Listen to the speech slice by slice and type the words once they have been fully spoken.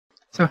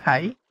So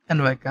hi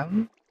and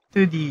welcome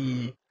to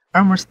the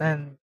armor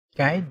stand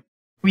guide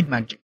with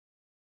magic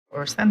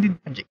or standard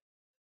magic.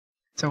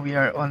 So we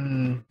are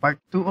on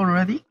part 2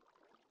 already.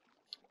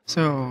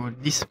 So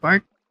this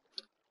part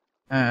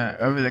I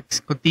will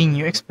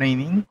continue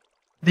explaining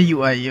the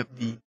UI of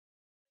the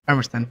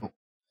armor stand book.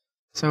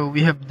 So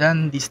we have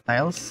done the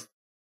styles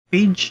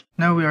page.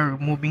 Now we are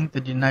moving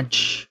to the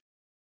nudge,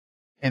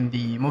 and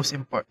the most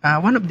important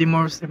one of the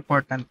most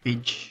important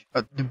page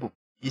of the book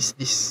is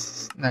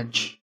this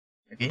nudge.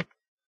 Okay,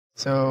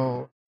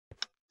 so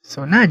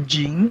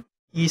nudging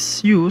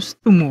is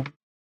used to move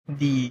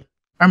the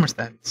armor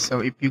stand. So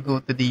if you go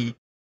to the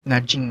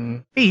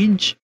nudging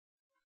page,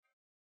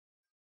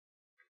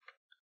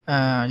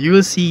 you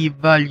will see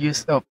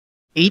values of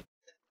 8,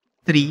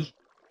 3,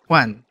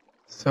 1.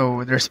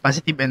 So there's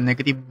positive and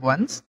negative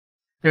ones.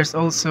 There's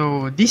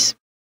also this.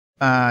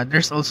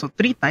 There's also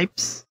 3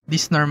 types: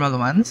 these normal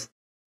ones,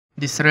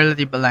 this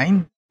relative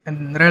aligned,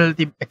 and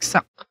relative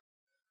exact.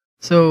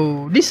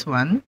 So this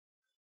one,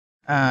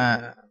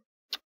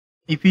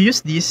 if you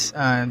use this,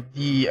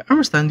 the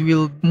armor stand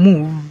will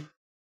move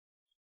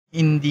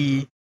in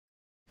the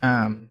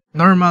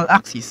normal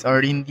axis, or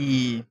in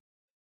the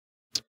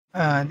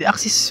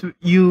axis the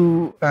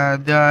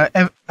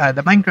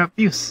Minecraft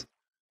use.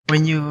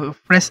 When you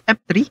press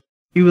F3,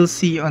 you will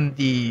see on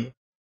the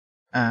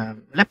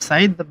left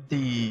side of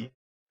the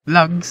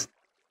logs,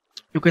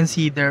 you can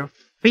see they're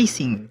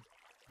facing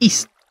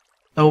east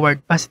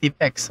toward positive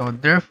X. So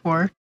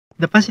therefore,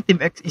 the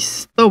positive X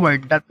is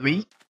toward that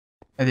way.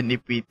 And then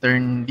if we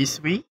turn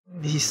this way,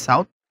 this is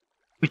south,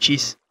 which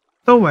is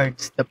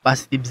towards the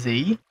positive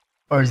Z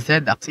or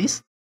Z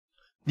axis.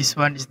 This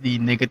one is the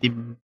negative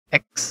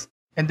X.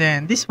 And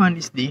then this one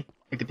is the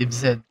negative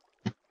Z.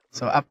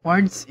 So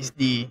upwards is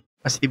the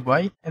positive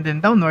Y, and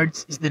then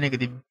downwards is the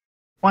negative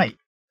Y.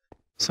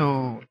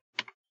 So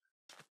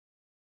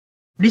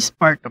this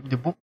part of the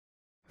book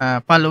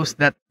follows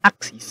that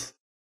axis,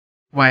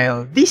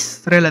 while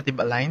this relative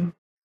aligned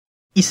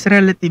is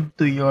relative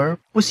to your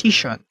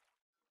position.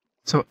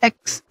 So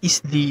X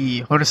is the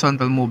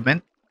horizontal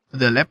movement to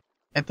the left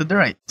and to the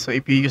right. So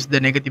if you use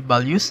the negative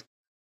values,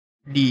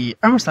 the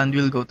armor stand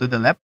will go to the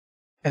left.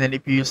 And then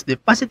if you use the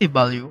positive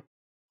value,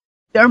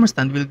 the armor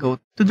stand will go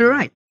to the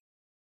right.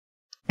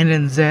 And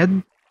then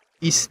Z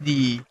is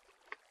the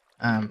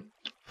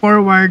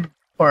forward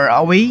or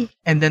away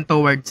and then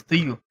towards to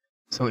you.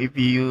 So if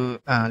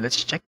you,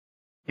 let's check.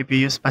 If you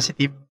use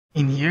positive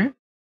in here,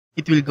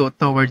 it will go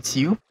towards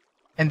you.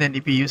 And then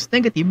if you use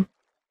negative,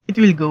 it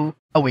will go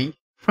away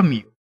from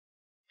you.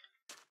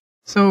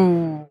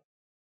 So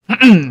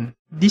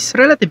this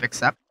relative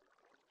exact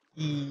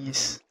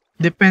is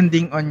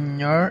depending on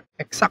your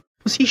exact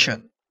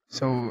position.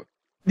 So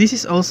this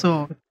is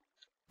also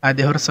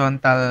the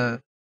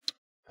horizontal.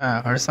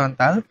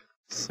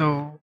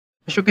 So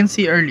as you can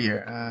see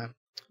earlier,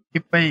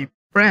 if I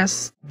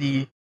press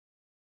the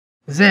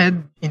Z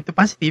into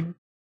positive,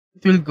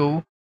 it will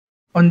go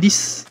on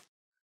this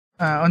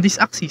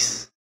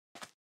axis,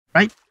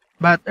 right?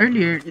 But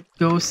earlier it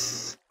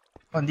goes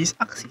on this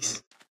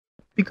axis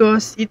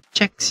because it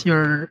checks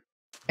your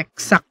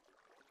exact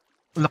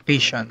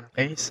location.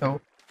 Okay,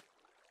 so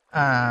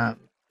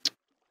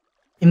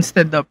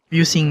instead of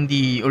using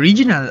the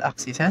original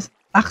axis,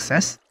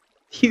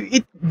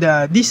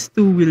 these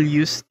two will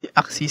use the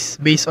axis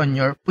based on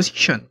your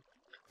position.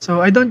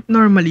 So I don't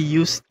normally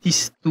use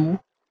these two.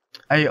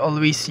 I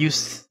always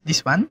use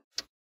this one.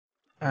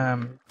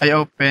 I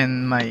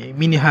open my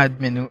mini HUD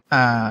menu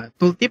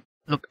tooltip.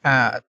 Look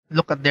at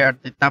there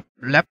at the top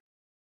left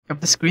of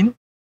the screen.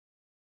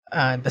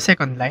 The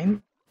second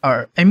line,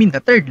 or I mean the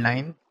third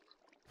line,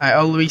 I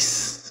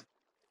always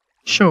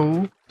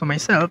show to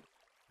myself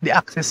the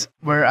axis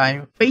where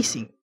I'm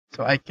facing,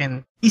 so I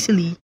can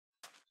easily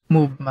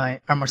move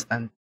my armor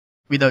stand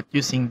without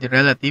using the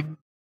relative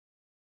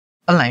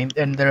aligned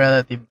and the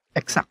relative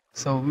exact.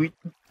 So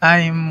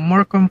I'm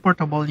more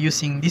comfortable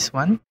using this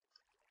one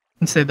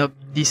instead of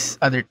these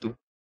other two.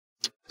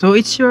 So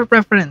it's your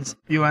preference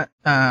if you want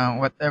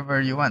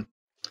whatever you want.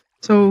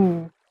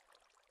 So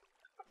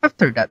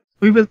after that,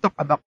 we will talk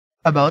about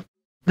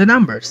the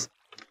numbers.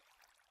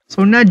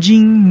 So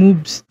nudging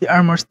moves the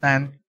armor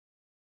stand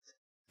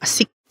a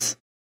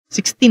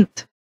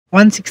 1/16th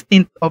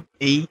of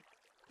a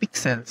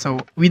pixel. So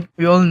we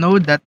all know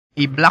that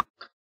a block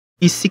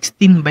is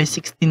 16 by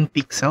 16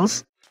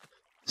 pixels.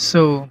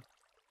 So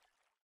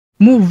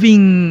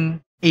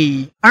moving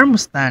a armor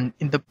stand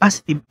in the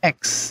positive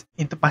X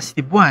into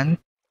positive 1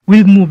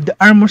 will move the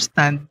armor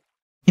stand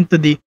into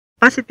the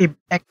positive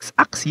X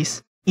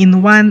axis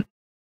in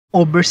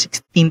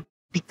 1/16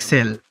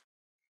 pixel.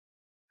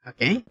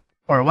 Okay?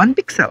 Or 1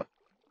 pixel.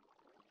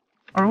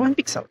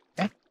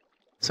 Okay?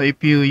 So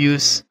if you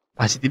use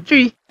positive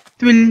 3,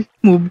 it will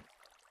move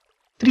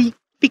 3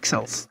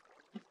 pixels.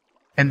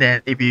 And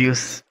then if you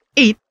use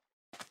 8,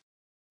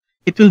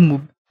 it will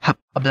move half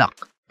a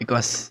block,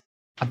 because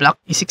a block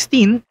is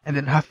 16 and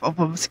then half of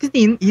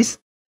 16 is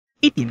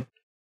 18.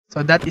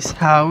 So that is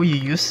how you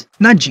use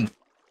nudging.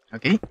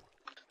 Okay?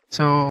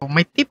 So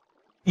my tip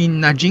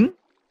in nudging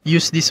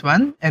use this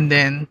one, and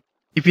then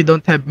if you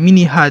don't have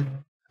mini HUD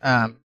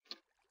um,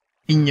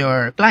 in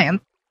your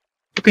client,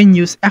 you can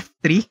use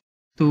F3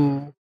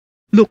 to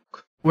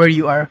look where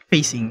you are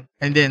facing.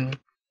 And then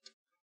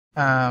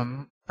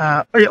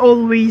I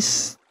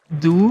always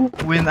do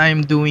when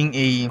I'm doing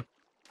a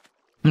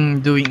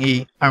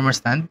armor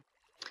stand.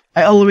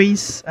 I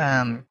always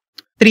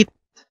treat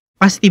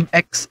positive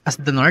X as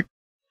the north,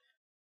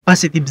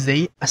 positive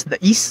Z as the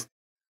east,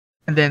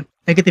 and then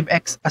negative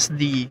X as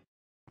the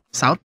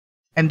south,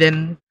 and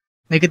then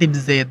negative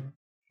Z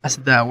as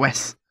the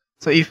west.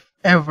 So if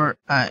ever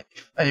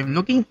if I'm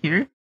looking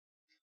here,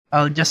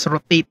 I'll just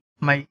rotate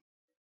my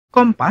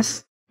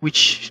compass,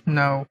 which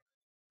now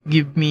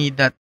give me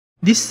that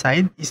this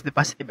side is the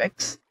positive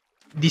X,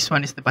 this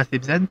one is the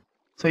positive Z.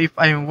 So if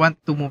I want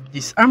to move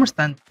this armor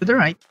stand to the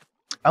right,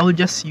 I will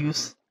just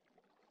use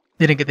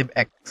the negative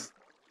X.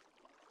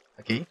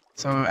 Okay,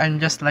 so I'm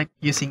just like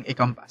using a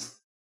compass.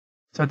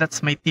 So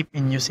that's my tip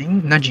in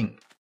using nudging.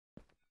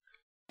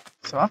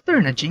 So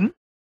after nudging,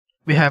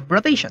 we have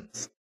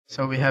rotations.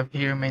 So we have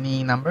here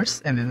many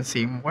numbers and then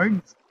same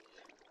words.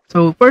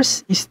 So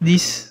first is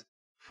these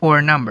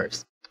 4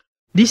 numbers.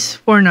 This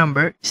 4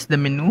 number is the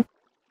menu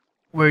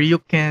where you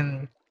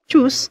can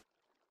choose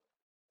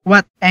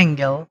what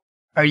angle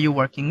are you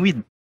working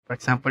with. For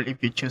example,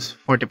 if you choose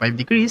 45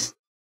 degrees,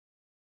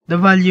 the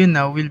value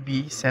now will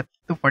be set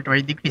to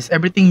 45 degrees.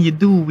 Everything you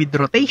do with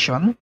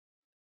rotation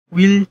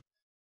will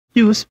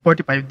use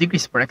 45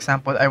 degrees. For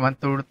example, I want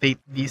to rotate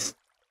this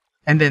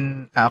and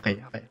then,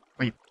 okay,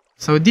 wait.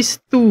 So this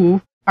 2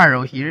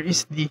 arrow here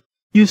is the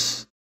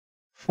use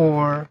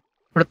for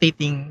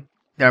rotating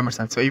the armor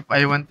stand. So if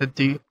I wanted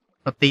to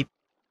rotate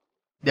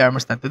the armor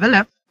stand to the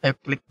left, I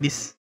click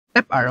this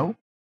left arrow,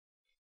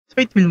 so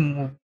it will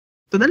move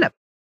to the left,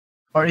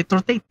 or it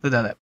rotate to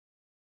the left.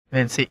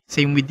 Then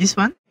same with this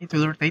one, it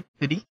will rotate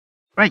to the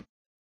right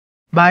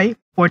by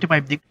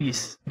 45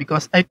 degrees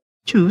because I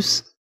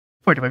choose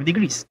 45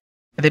 degrees.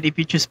 And then if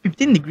you choose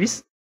 15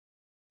 degrees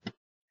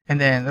and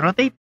then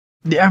rotate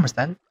the armor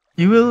stand,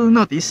 you will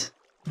notice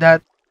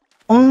that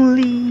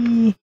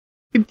only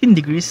 15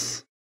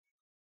 degrees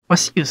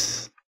was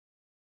used.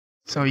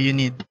 So you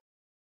need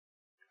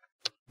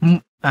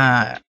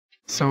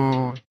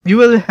so you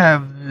will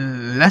have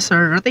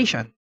lesser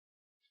rotation.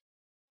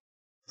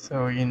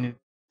 So you need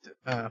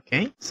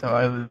okay, so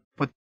I will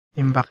put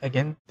him back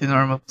again to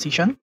normal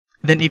position.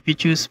 Then if you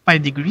choose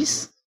 5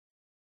 degrees,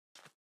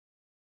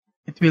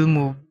 it will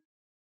move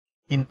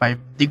in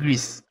 5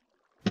 degrees.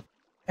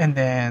 And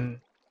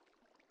then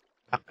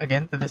back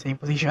again to the same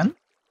position.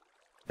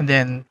 And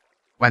then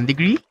 1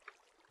 degree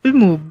will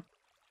move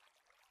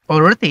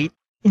or rotate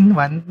in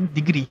 1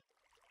 degree.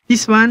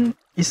 This one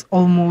is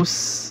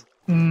almost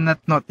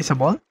not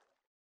noticeable.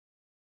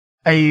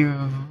 I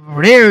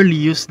rarely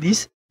use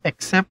this,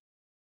 except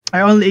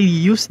I only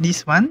use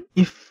this one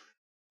if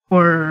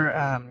for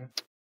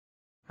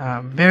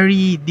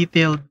very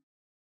detailed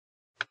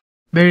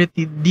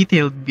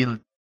build.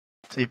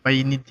 So if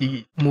I need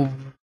to move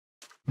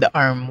the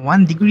arm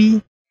 1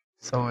 degree,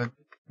 so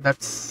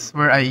that's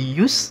where I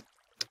use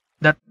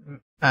that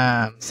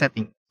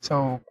setting.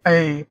 So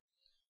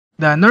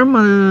the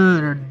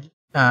normal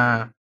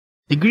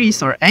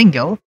degrees or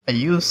angle I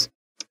use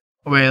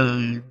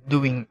while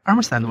doing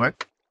armor stand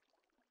work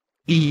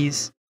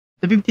is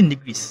the 15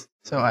 degrees.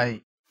 So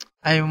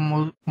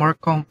I'm more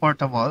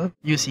comfortable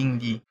using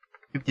the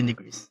 15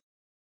 degrees.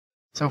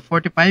 So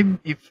 45,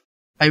 if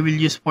I will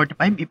use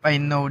 45 if I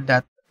know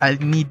that I'll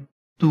need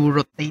to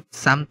rotate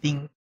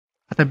something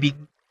at a big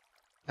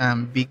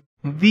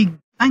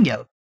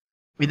angle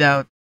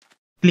without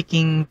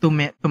clicking too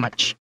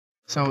much.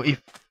 So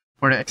if,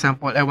 for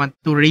example, I want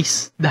to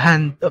raise the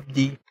hand of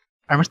the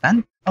armor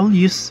stand, I'll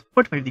use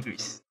 45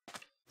 degrees.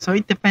 So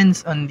it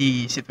depends on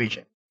the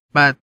situation.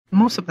 But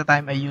most of the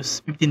time, I use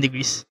 15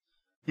 degrees.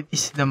 It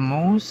is the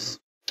most,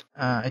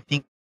 I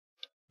think,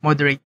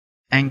 moderate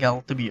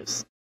angle to be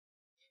used.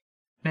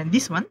 And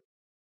this one,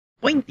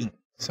 pointing.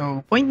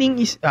 So pointing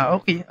is,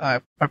 okay,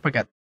 I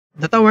forgot.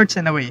 The towards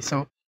and away.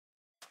 So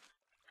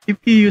if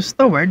you use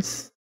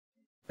towards,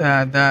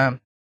 the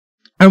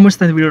armor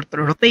stand will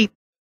rotate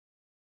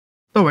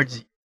towards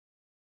you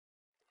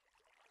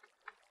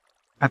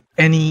at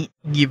any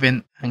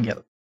given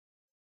angle.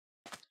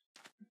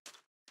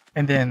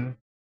 And then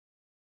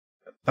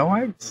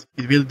towards,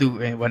 it will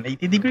do a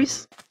 180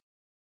 degrees.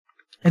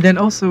 And then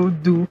also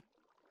do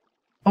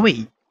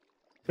away.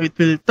 So it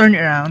will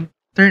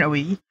turn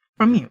away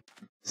from you.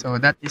 So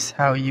that is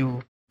how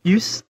you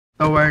use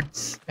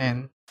towards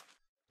and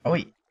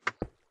away.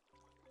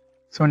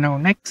 So now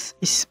next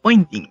is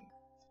pointing.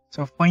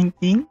 So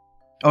pointing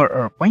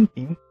or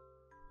pointing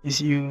is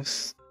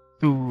used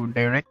to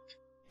direct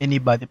any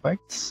body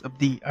parts of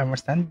the armor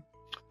stand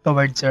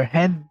towards your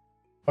head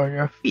or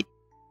your feet.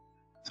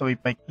 So if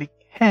I click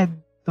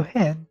head to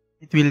head,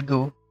 it will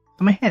go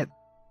to my head.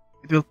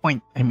 It will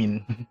point,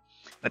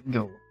 let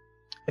go.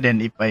 And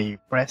then if I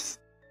press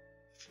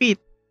feet,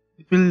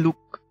 it will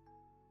look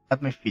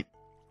at my feet.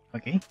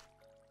 Okay?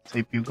 So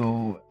if you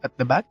go at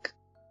the back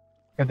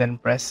and then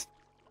press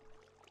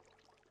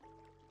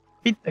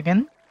feet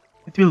again,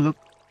 it will look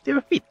to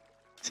your feet.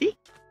 See?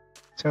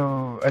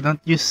 So I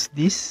don't use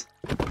this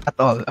at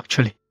all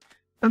actually.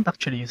 Don't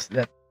actually use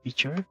that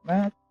feature,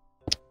 but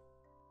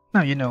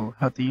now you know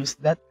how to use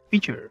that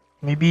feature.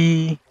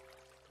 Maybe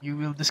you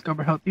will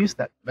discover how to use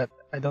that, but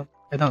I don't.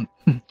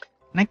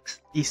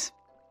 Next is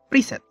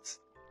presets.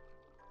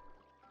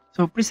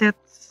 So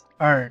presets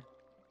are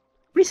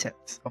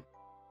presets of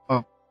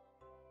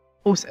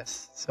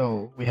poses.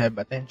 So we have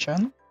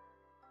attention,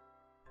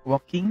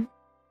 walking,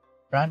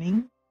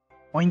 running,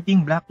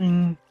 pointing,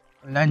 blocking,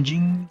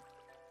 lunging,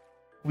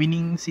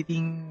 winning,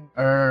 sitting,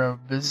 or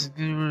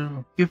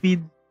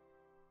cupid,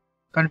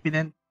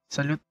 confident,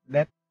 salute,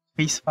 let,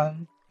 face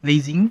palm,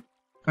 blazing,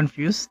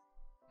 confused,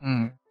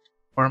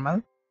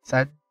 formal,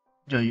 sad,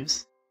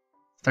 joyous,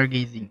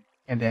 stargazing,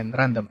 and then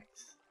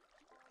randomize.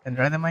 And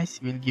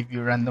randomize will give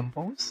you random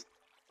pose.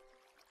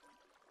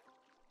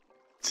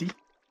 See?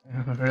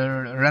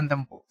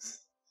 Random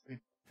pose. So it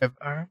have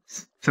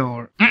arms.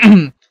 So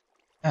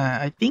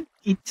I think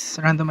it's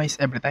randomized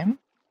every time.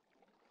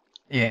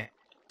 Yeah,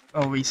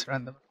 always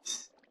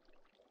randomize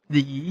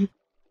the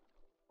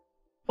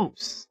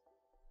pose.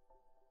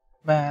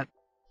 But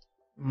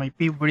my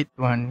favorite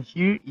one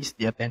here is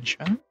the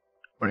attention.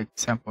 For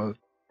example,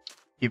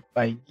 if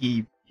I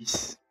give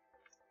this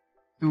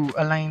to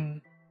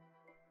align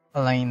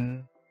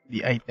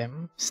the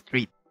item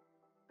straight,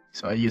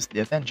 so I use the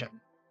attention.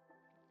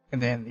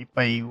 And then if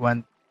I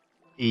want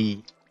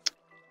a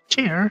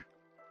chair,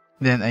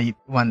 then I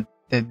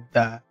wanted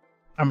the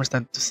armor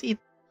stand to sit,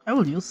 I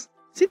will use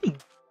sitting.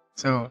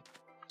 So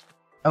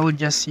I will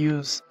just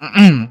use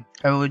I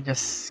will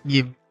just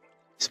give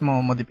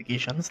small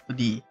modifications to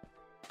the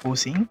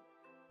posing,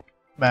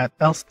 but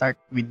I'll start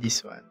with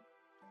this one.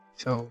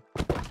 So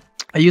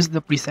I use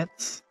the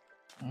presets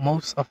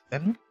most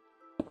often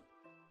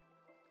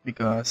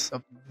because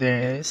of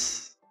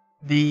this.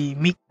 They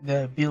make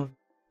the build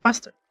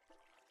faster,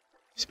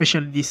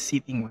 especially this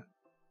sitting one.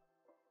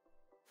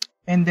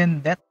 And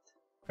then that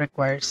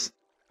requires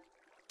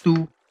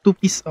two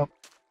piece of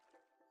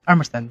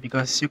armor stand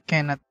because you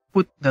cannot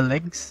put the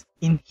legs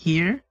in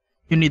here.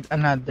 You need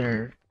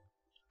another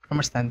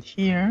armor stand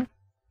here,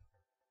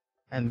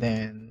 and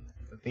then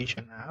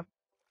rotation up,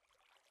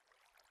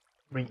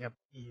 bring up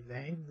the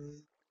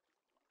legs,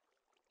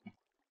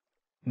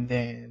 and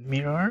then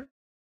mirror.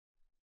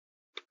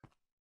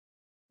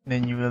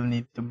 Then you will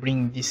need to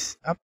bring this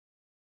up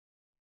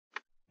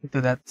into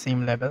that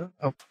same level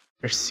of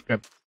first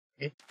grab.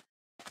 Okay,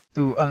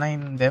 to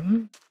align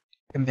them,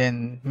 and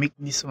then make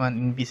this one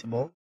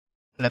invisible.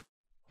 Let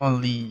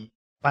only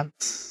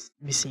pants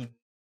be seen.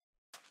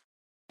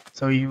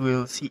 So you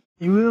will see.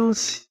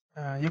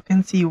 You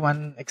can see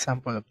one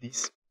example of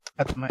this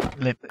at my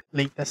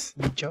latest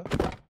video,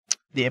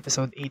 the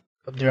episode 8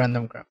 of the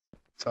random craft.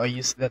 So I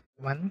use that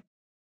one.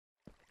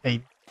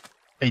 I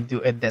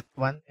do edit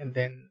one and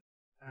then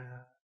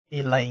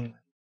a lying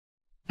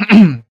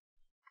one.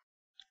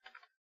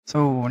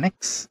 So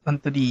next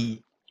onto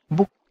the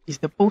book is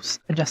the pose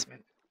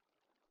adjustment.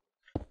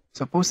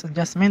 So pose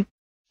adjustment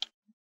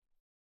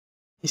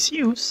is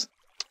used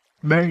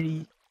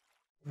very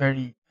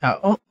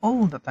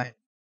all the time.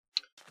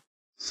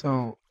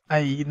 So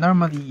I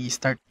normally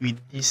start with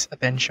this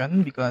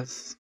attention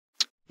because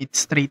it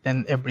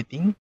straighten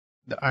everything,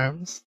 the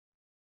arms,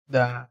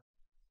 the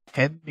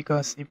head,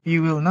 because if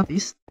you will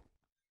notice,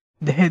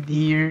 the head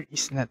here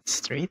is not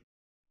straight.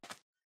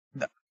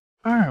 The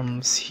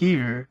arms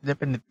here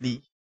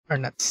definitely are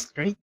not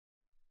straight.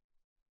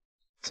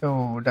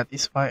 So that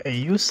is why I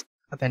use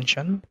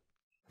attention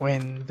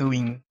when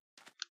doing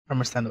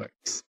armor stand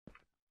works.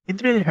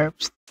 It really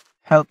helps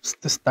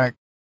to start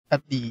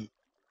at the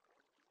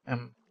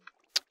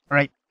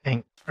right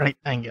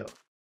angle.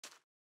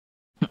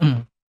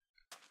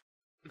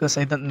 Because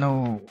I don't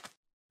know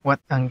what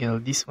angle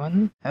this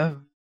one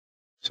have,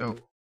 so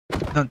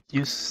don't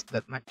use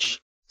that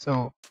much.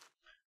 So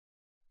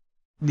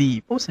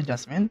the pose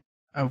adjustment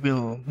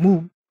will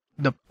move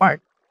the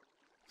part,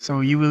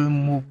 so you will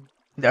move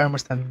the armor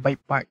stand by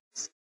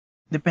parts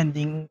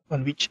depending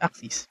on which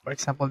axis. For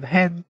example, the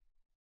head,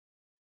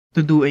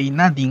 to do a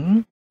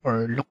nodding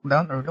or look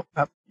down or look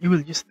up, you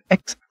will use the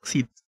x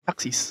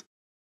axis.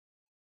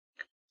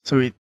 So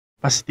it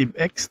positive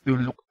x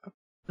to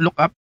look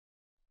up.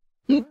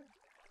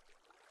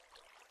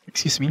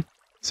 Excuse me.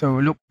 So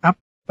look up,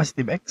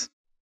 positive x,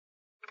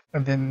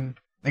 and then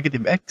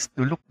negative x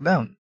to look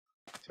down.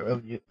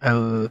 So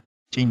I'll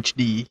change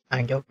the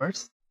angle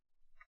first.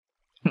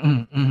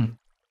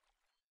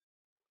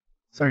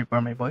 Sorry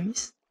for my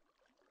voice.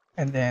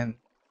 And then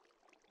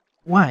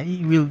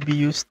y will be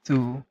used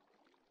to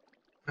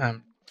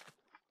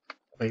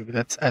okay,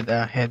 let's add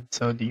a head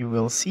so you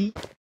will see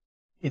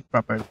it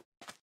properly.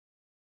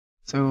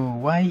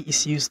 So y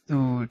is used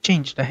to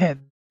change the head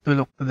to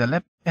look to the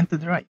left and to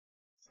the right.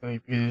 So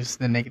if you use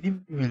the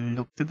negative, you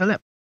will look to the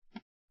left.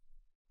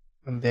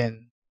 And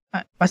then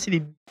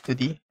positive to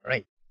the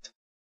right.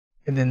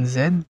 And then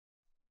z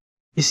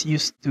is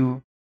used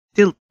to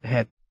tilt the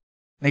head.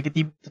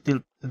 Negative to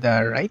tilt to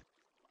the right.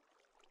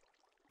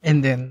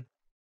 And then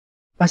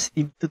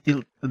positive to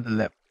tilt to the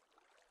left.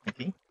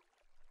 Okay.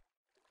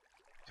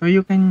 So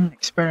you can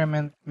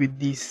experiment with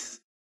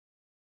this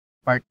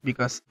part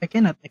because I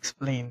cannot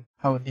explain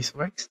how this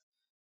works.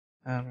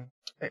 Um,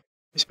 e-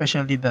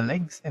 Especially the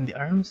legs and the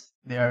arms,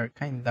 they are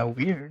kind of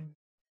weird.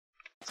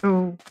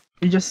 So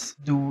you just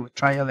do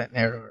trial and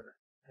error.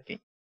 Okay.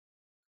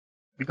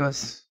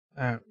 Because,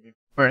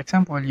 for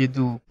example, you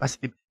do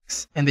positive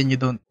X and then you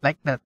don't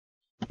like that,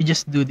 you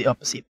just do the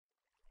opposite,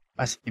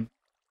 positive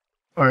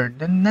or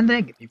the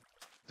negative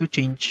to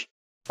change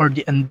or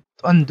to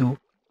undo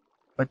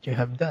what you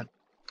have done.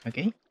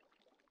 Okay,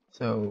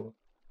 so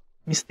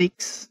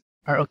mistakes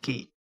are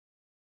okay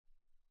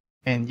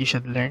and you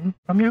should learn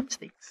from your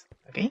mistakes.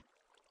 Okay,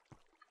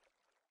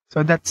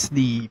 so that's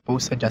the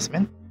pose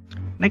adjustment.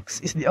 Next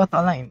is the auto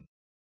align.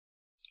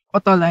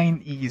 Auto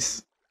align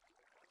is,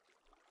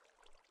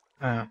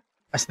 uh,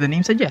 as the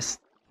name suggests,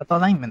 auto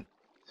alignment.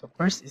 So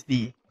first is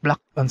the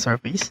block on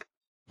surface.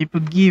 If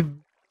you give,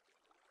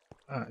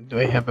 do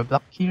I have a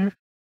block here?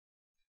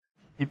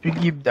 If you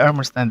give the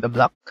armor stand a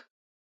block,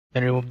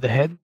 then remove the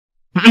head,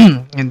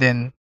 and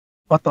then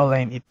auto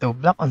align it to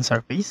block on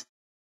surface,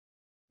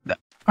 the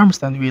armor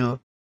stand will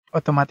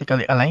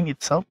automatically align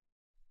itself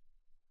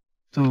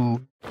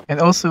to, and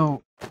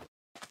also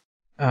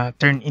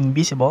turn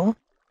invisible.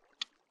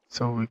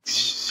 So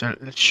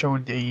let's show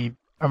the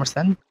armor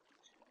stand.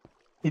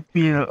 It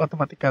will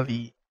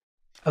automatically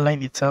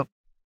align itself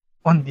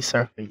on the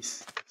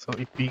surface. So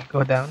if we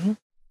go down,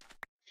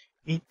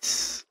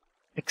 it's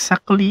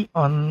exactly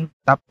on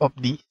top of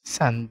the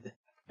sand.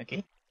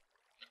 Okay,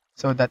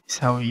 so that is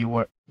how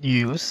you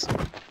use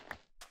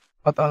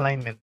auto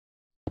alignment.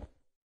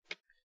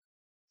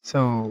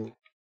 So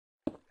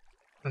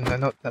no,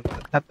 not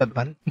that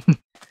one.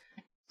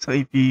 So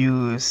if you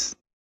use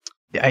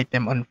the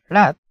item on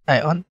flat,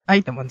 on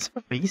item on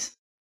surface,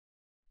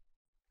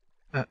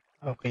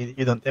 okay,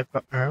 you don't have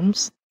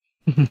arms.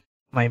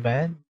 My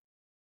bad.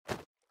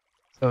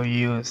 So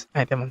you use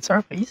item on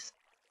surface.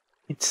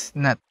 It's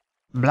not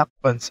block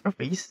on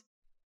surface.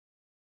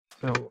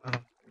 So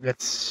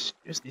let's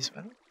use this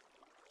one.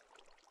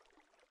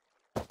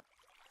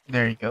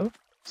 There you go.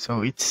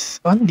 So it's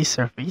on the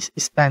surface,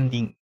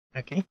 standing.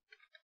 Okay,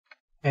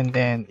 and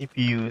then if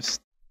you use,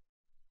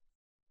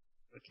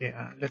 okay,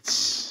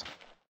 let's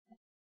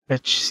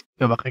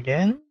go back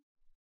again.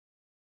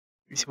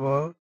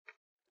 Visible.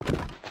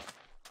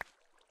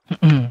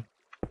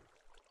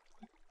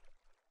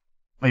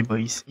 My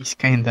voice is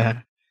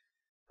kinda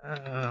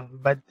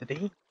bad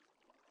today.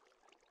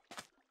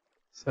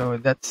 So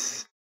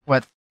that's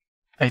what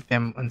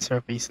item on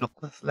surface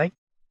looks like.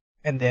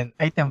 And then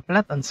item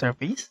flat on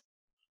surface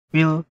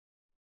will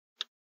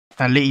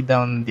lay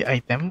down the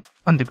item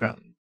on the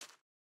ground.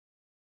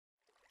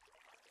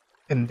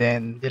 And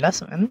then the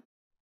last one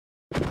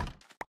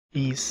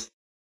is,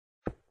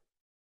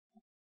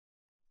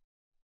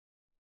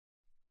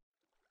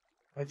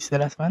 what is the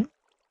last one?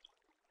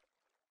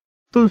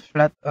 Tool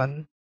flat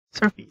on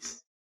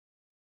surface.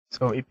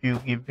 So if you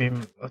give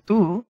him a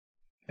tool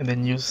and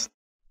then use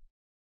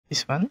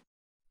this one,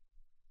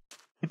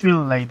 it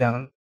will lie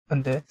down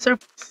on the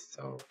surface.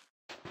 So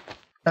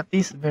that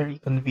is very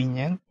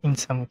convenient in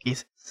some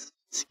cases.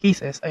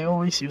 I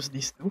always use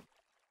this too.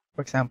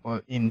 For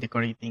example, in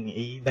decorating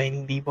a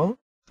dining table,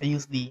 I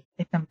use the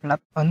item flat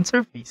on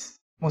surface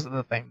most of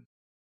the time.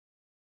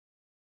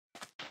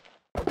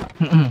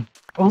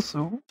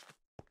 Also,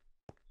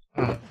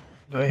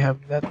 do I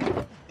have that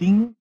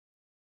thing?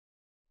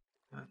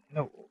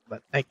 No,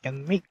 but I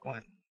can make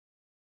one.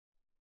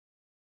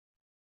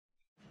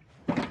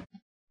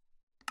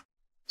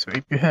 So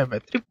if you have a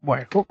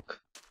tripwire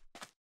hook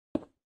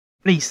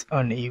placed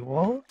on a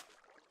wall,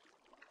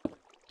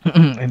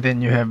 and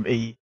then you have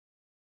a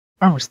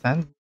armor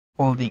stand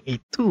holding a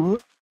tool,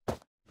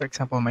 for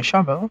example my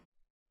shovel,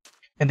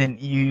 and then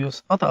you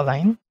use auto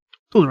align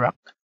tool rack,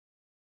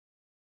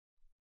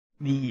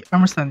 the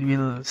armor stand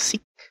will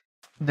seek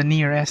the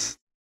nearest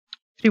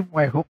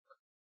tripwire hook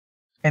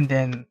and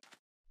then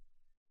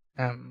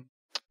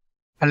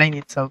align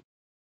itself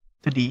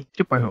to the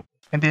tripwire hook,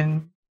 and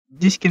then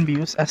this can be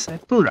used as a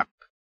tool rack.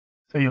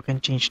 So you can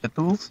change the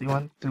tools you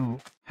want to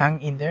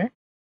hang in there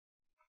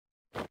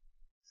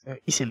so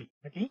easily.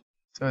 Okay,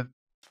 so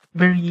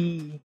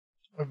very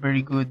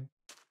good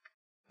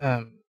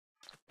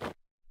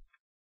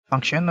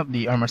function of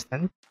the armor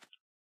stand.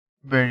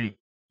 Very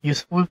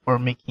useful for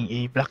making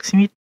a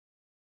blacksmith,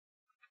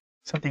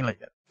 something like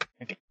that.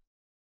 Okay,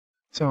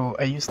 so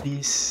I use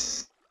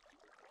this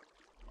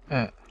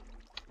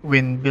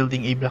when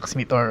building a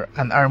blacksmith or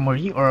an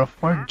armory or a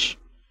forge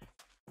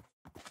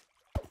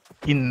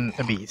in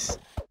a base.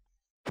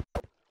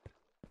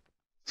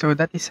 So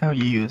that is how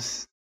you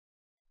use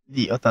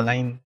the auto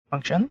align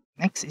function.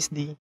 Next is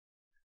the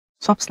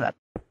swap slot.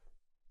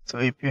 So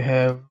if you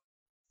have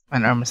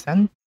an arm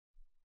stand,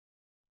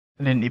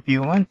 and then if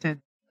you wanted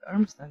the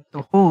arm stand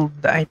to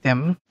hold the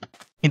item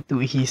into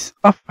his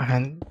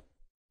offhand,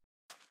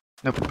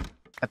 nope,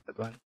 not that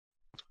one.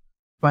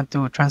 You want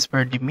to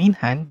transfer the main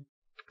hand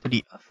to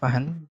the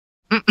offhand,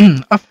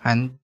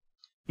 offhand,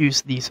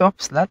 use the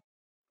swap slot.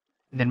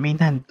 and then main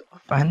hand to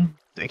off hand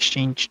to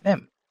exchange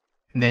them.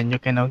 And then you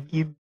can now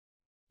give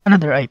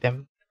another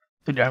item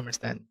to the armor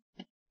stand.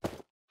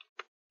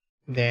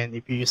 Then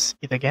if you use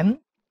it again,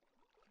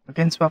 you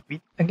can swap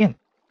it again,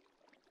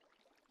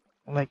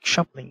 like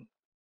shuffling.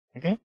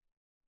 Okay?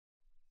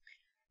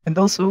 And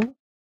also,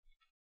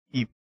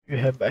 if you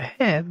have a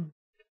head,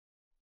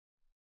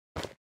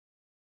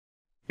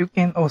 you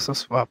can also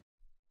swap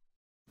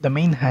the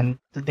main hand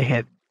to the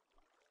head.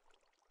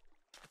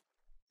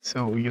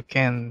 So you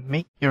can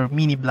make your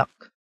mini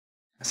block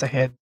as a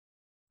head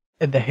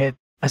and the head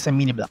as a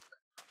mini block.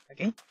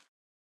 Okay?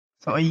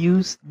 So I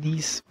use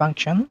this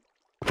function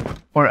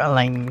for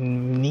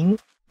aligning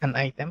an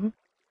item.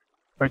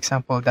 For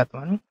example, that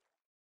one.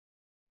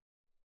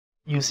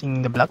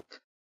 Using the block,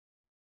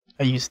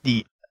 I use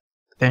the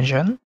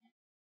attention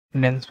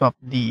and then swap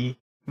the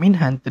main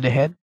hand to the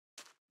head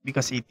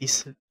because it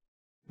is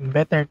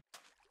better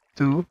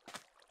to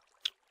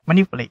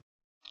manipulate.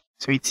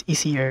 So it's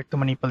easier to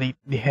manipulate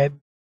the head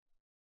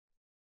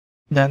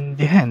than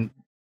the hand.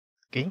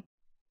 Okay?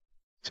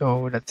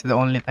 So that's the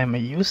only time I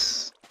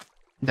use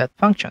that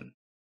function.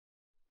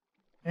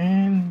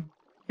 And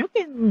you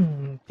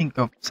can think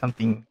of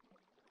something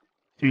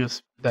to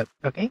use that,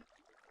 okay?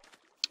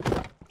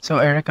 So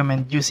I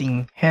recommend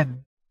using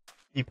head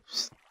if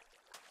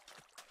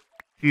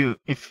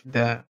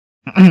the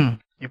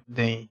if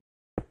the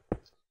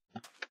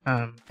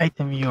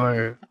item you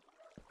are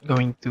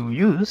going to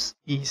use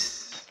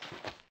is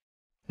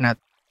not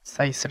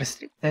size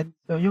restricted,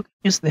 so you can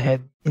use the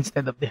head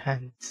instead of the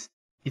hands.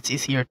 It's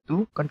easier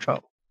to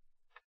control.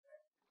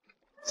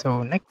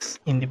 So next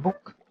in the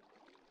book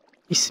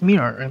is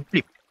mirror and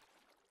flip.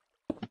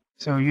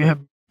 So you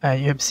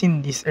have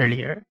seen this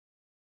earlier.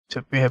 So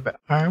if you have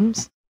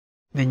arms,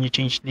 then you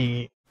change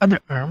the other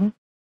arm,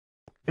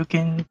 you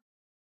can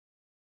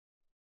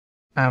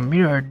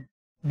mirror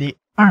the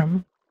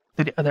arm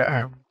to the other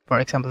arm. For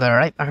example, the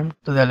right arm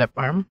to the left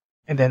arm,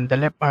 and then the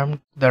left arm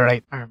to the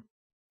right arm.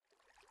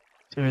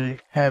 So you'll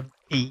have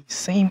a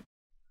same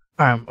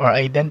arm or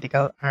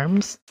identical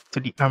arms to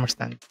the armor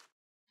stand.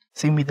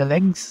 Same with the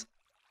legs.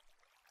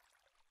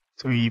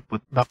 So we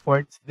put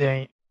backwards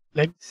the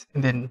legs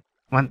and then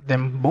want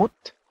them both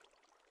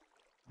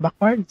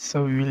backwards.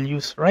 So we will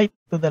use right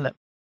to the left.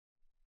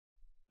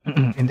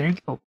 And there you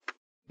go.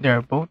 They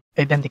are both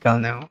identical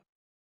now.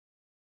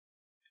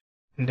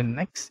 And the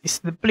next is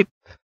the flip.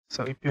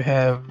 So if you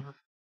have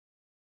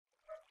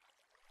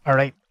a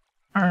right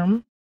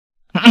arm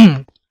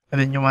and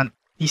then you want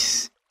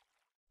this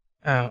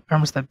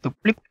arm stand to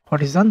flip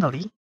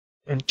horizontally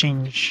and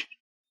change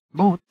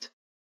both,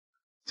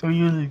 so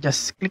you'll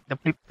just click the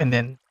flip and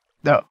then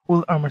the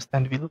whole armor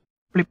stand will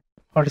flip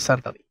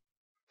horizontally.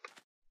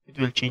 It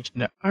will change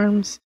the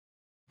arms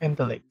and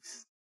the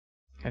legs.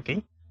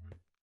 Okay.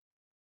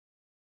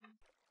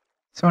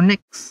 So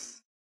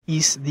next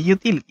is the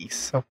utilities.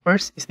 So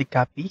first is the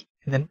copy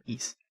and then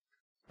paste.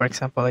 For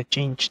example, I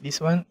change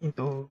this one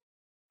into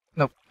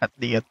nope, not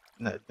the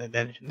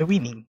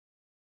winning.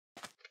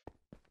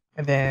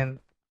 And then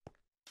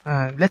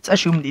let's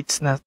assume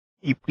it's not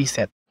a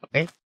preset,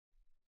 okay?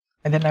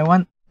 And then I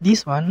want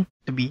this one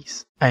to be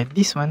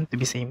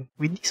same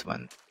with this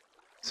one.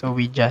 So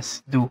we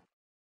just do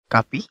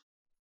copy.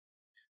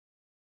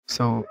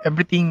 So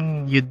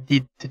everything you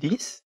did to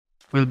this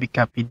will be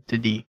copied to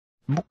the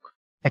book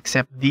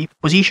except the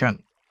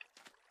position,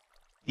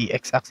 the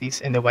x-axis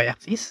and the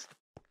y-axis.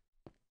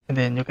 And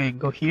then you can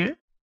go here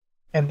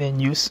and then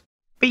use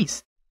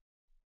paste.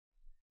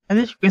 And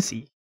as you can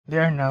see, they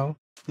are now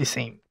the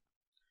same.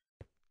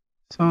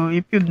 So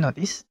if you've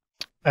noticed,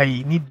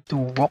 I need to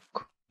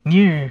walk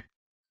near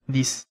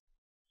this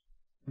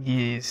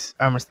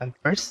armor stand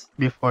first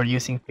before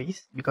using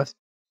face, because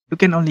you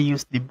can only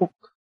use the book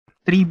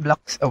 3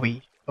 blocks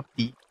away of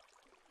the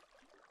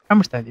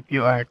armor stand. If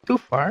you are too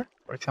far,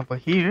 for example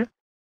here,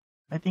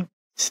 I think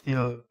it's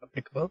still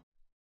applicable.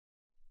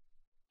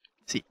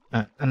 See,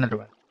 another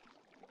one.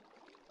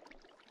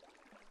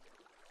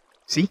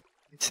 See,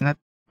 it's not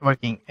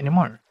working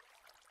anymore.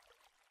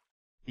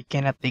 It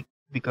cannot take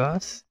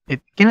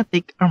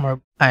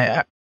armor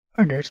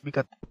orders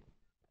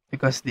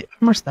because the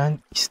armor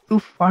stand is too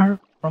far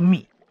from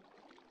me.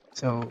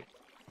 So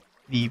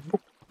the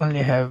book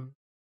only have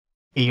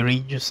a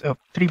radius of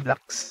 3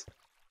 blocks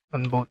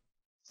on both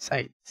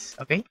sides.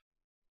 Okay.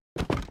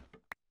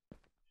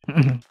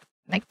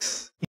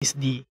 Next is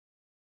the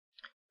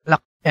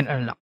lock and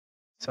unlock.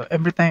 So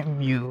every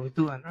time you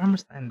do an armor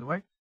stand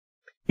work,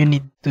 you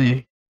need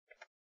to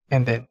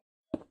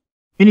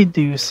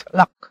use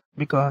lock,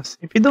 because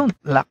if you don't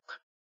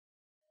lock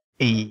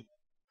a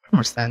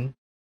armor stand,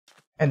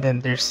 and then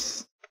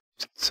there's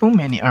so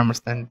many armor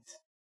stands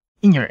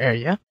in your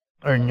area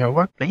or in your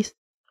workplace.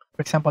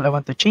 For example, I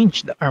want to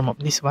change the arm of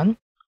this one,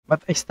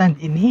 but I stand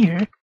in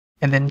here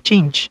and then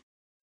change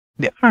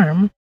the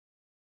arm.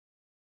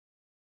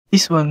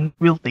 This one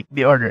will take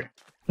the order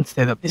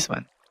instead of this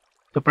one.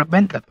 To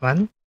prevent that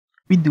one,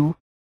 we do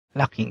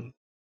locking.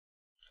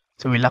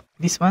 So we lock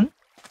this one,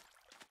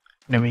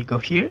 then we go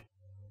here,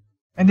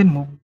 and then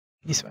move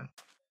this one.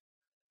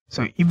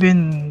 So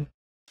even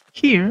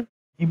here,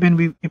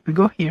 if we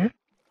go here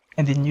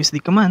and then use the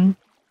command,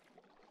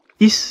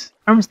 this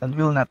armor stand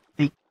will not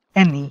take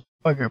any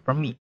order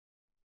from me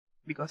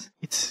because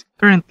it's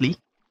currently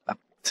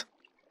locked.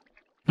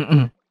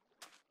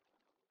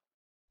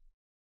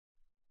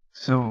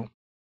 So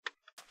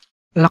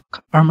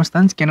lock armor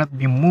stands cannot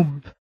be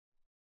moved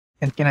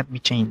and cannot be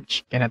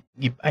changed, cannot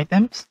give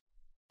items,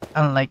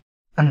 unlike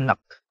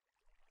unlock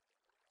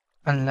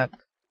armor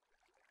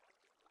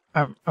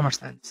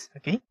stands.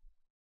 Okay.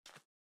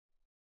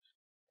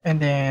 And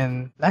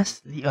then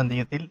lastly on the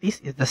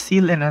utilities is the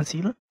seal and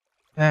unseal.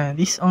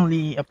 This is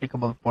only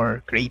applicable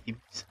for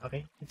creatives.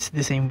 Okay, it's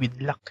the same with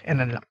lock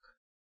and unlock.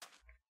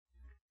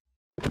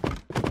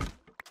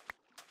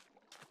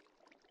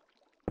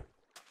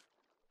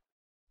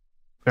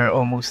 We're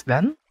almost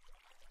done.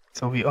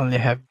 So we only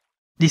have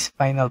this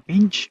final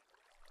page,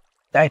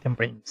 the item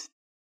frames.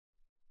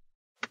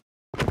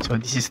 So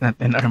this is not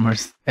an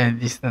this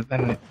is not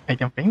an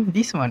item frame.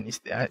 This one is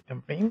the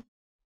item frame.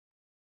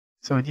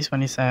 So this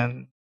one is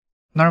an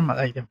normal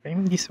item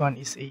frame. This one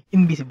is a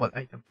invisible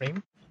item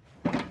frame.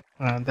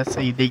 That's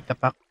a data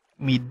pack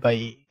made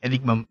by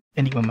Enigma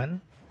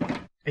Man,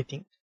 I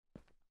think,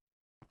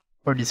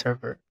 for the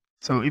server.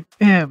 So if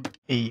we have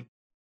a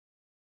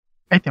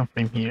item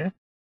frame here,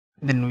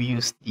 then we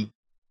use the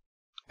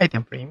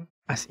item frame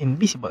as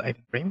invisible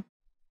item frame.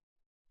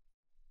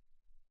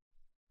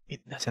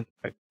 It doesn't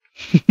work.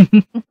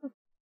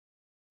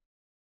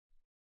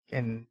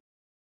 Can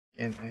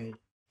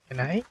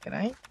I?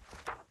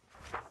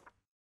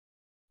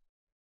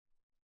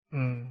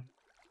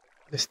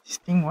 Does this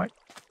thing work?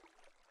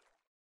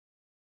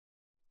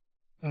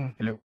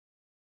 Hello.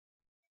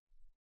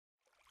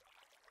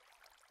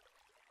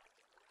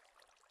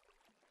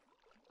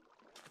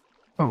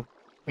 Oh,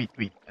 wait.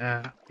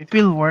 It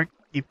will work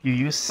if you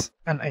use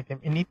an item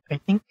in it, I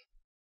think.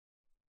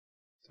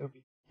 So if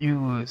you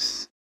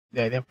use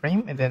the item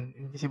frame and then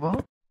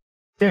invisible,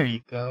 there you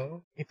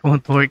go. It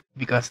won't work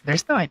because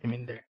there's no item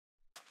in there.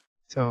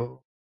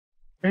 So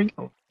there you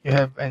go. You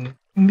have an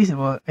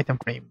invisible item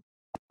frame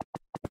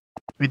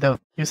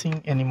without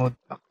using any mode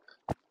pack.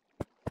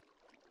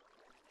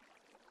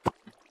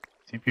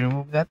 So if you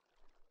remove that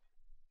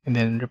and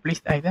then replace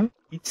the item,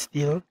 it's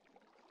still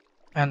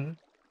an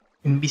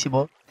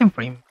invisible item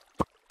frame.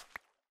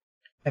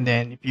 And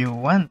then if you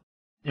want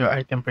your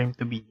item frame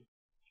to be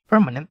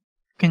permanent,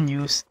 you can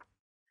use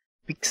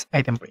fixed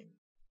item frame.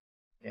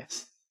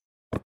 Yes.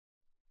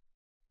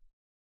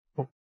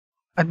 Oh,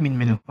 admin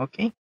menu.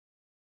 Okay.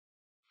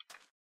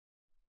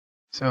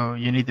 So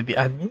you need to be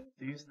admin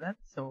to use that.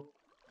 So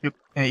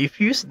if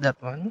you use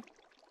that one,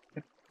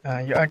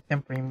 your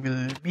item frame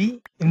will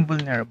be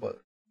invulnerable.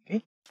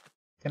 Okay,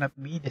 cannot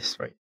be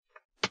destroyed.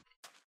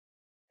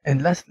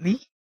 And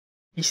lastly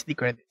is the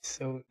credits.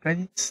 So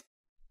credits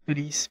to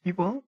these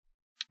people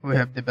who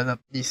have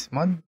developed this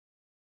mod,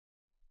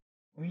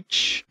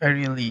 which I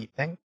really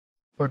thank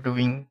for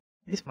doing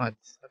these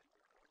mods.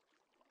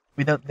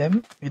 Without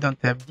them, we don't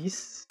have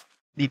this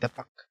data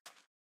pack.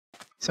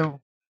 So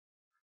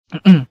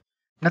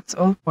that's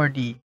all for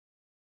the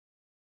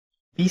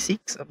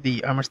basics of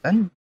the armor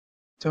stand.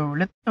 So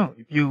let me know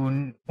if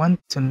you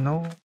want to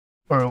know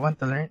or want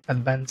to learn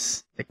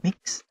advanced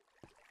techniques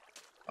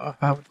or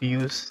how to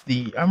use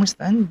the armor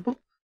stand book,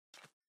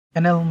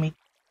 and I'll make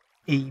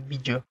a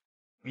video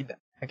with that.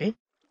 Okay?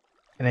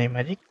 And I'm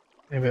Magic,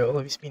 and I will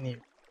always be near.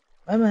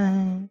 Bye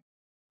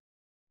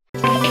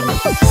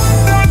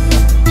bye!